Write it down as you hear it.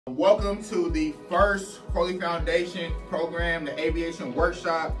Welcome to the first Crowley Foundation program, the Aviation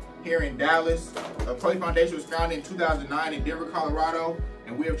Workshop here in Dallas. Crowley Foundation was founded in 2009 in Denver, Colorado,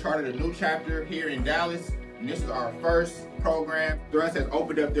 and we have chartered a new chapter here in Dallas. And this is our first program. Thrust has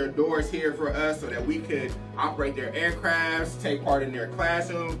opened up their doors here for us so that we could operate their aircrafts, take part in their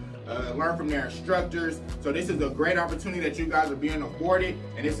classroom, learn from their instructors. So this is a great opportunity that you guys are being afforded,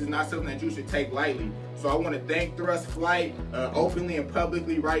 and this is not something that you should take lightly. So I want to thank Thrust Flight openly and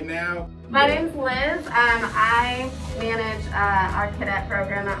publicly right now. My name's Liz. I manage our cadet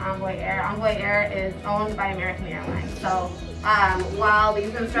program at Envoy Air. Envoy Air is owned by American Airlines. So while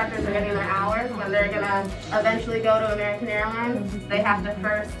these instructors are getting their hours, when they're going to eventually go to American Airlines, they have to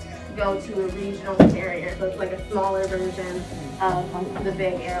first go to a regional carrier. So it's like a smaller version of the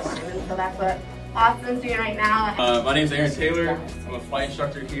big airline. And so that's what Austin's doing right now. My name's Aaron Taylor. I'm a flight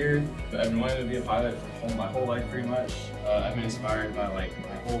instructor here. I've been wanting to be a pilot for my whole life pretty much. I've been inspired by my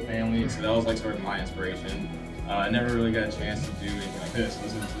whole family, so that was sort of my inspiration. I never really got a chance to do anything like this.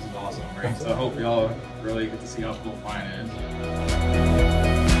 This is awesome, right? So I hope y'all really get to see how cool flying is.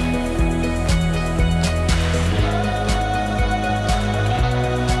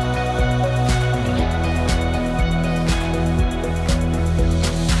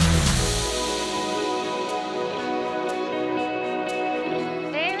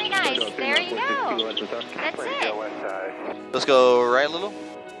 There you go. That's it. Let's go right a little.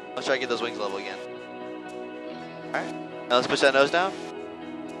 Let's try to get those wings level again. Alright. Now let's push that nose down.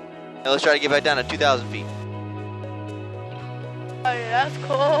 Now let's try to get back down to 2,000 feet. Oh, yeah, that's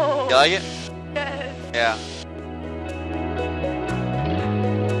cool. You like it? Yes. Yeah.